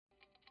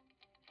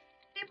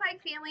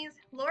Pike families,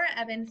 Laura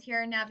Evans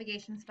here,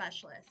 Navigation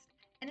Specialist.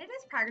 And it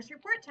is progress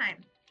report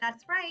time.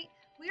 That's right,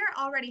 we are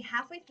already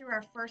halfway through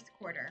our first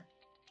quarter.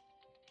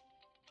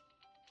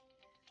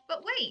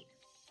 But wait,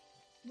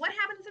 what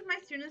happens if my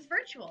student is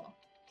virtual?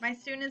 My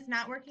student is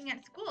not working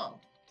at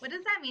school. What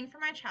does that mean for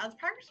my child's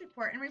progress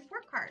report and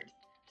report cards?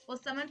 Will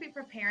someone be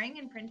preparing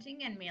and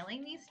printing and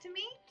mailing these to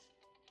me?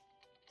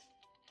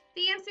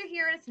 The answer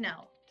here is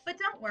no, but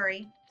don't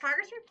worry,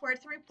 progress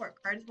reports and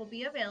report cards will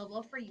be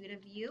available for you to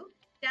view,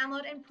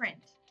 download, and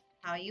print.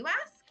 How, you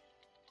ask?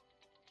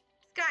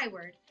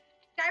 Skyward.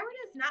 Skyward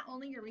is not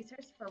only your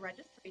resource for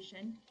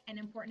registration and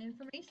important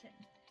information,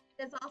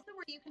 it is also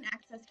where you can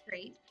access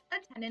grades,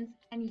 attendance,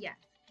 and yes,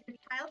 your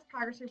child's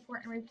progress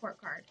report and report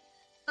card.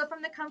 So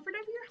from the comfort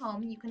of your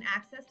home, you can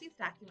access these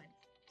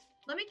documents.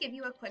 Let me give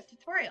you a quick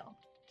tutorial.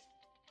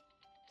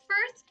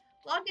 First,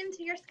 log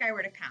into your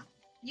Skyward account.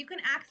 You can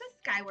access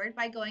Skyward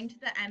by going to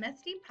the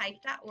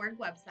msdpike.org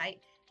website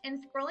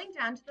and scrolling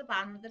down to the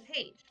bottom of the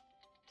page.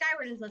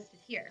 Skyward is listed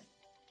here.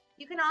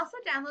 You can also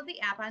download the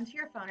app onto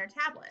your phone or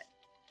tablet.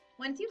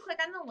 Once you click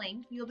on the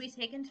link, you will be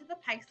taken to the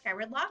Pike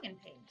Skyward login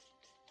page.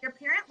 Your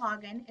parent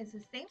login is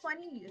the same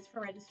one you use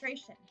for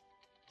registration.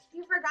 If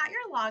you forgot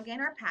your login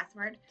or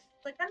password,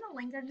 click on the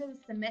link under the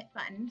Submit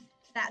button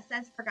that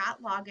says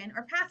Forgot Login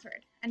or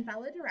Password and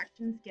follow the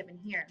directions given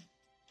here.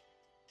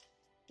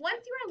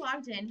 Once you are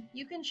logged in,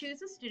 you can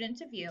choose a student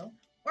to view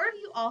or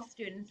view all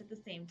students at the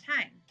same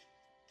time.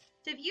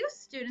 To view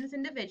students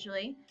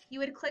individually, you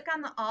would click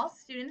on the All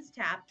Students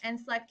tab and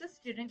select the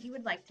student you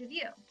would like to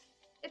view.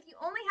 If you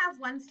only have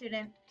one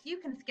student, you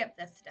can skip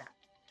this step.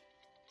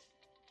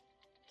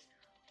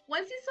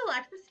 Once you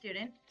select the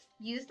student,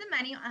 use the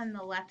menu on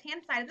the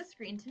left-hand side of the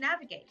screen to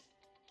navigate.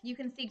 You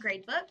can see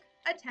gradebook,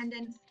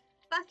 attendance,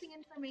 busing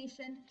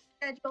information,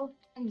 schedule,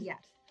 and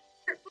yes,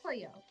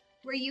 portfolio,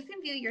 where you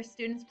can view your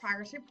student's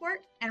progress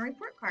report and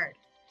report card.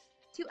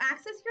 To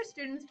access your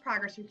student's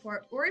progress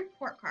report or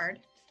report card,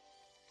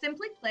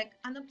 simply click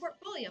on the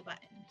portfolio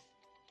button.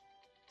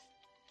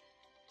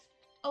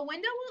 A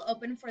window will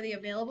open for the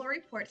available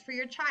reports for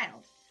your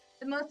child.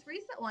 The most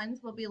recent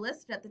ones will be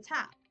listed at the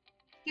top.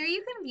 Here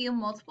you can view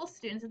multiple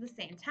students at the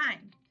same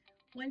time.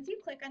 Once you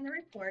click on the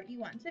report you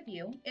want to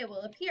view, it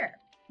will appear.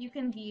 You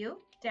can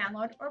view,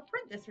 download, or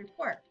print this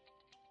report.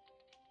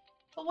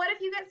 But what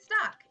if you get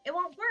stuck? It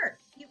won't work.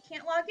 You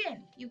can't log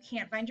in. You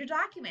can't find your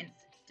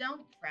documents.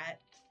 Don't fret.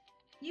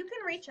 You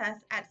can reach us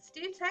at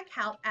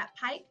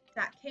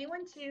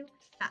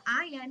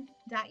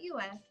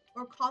studtechhelp@pike.k12.in.us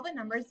or call the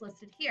numbers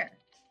listed here.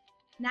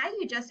 Now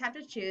you just have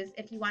to choose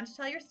if you want to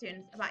tell your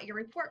students about your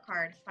report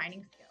card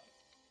finding skills.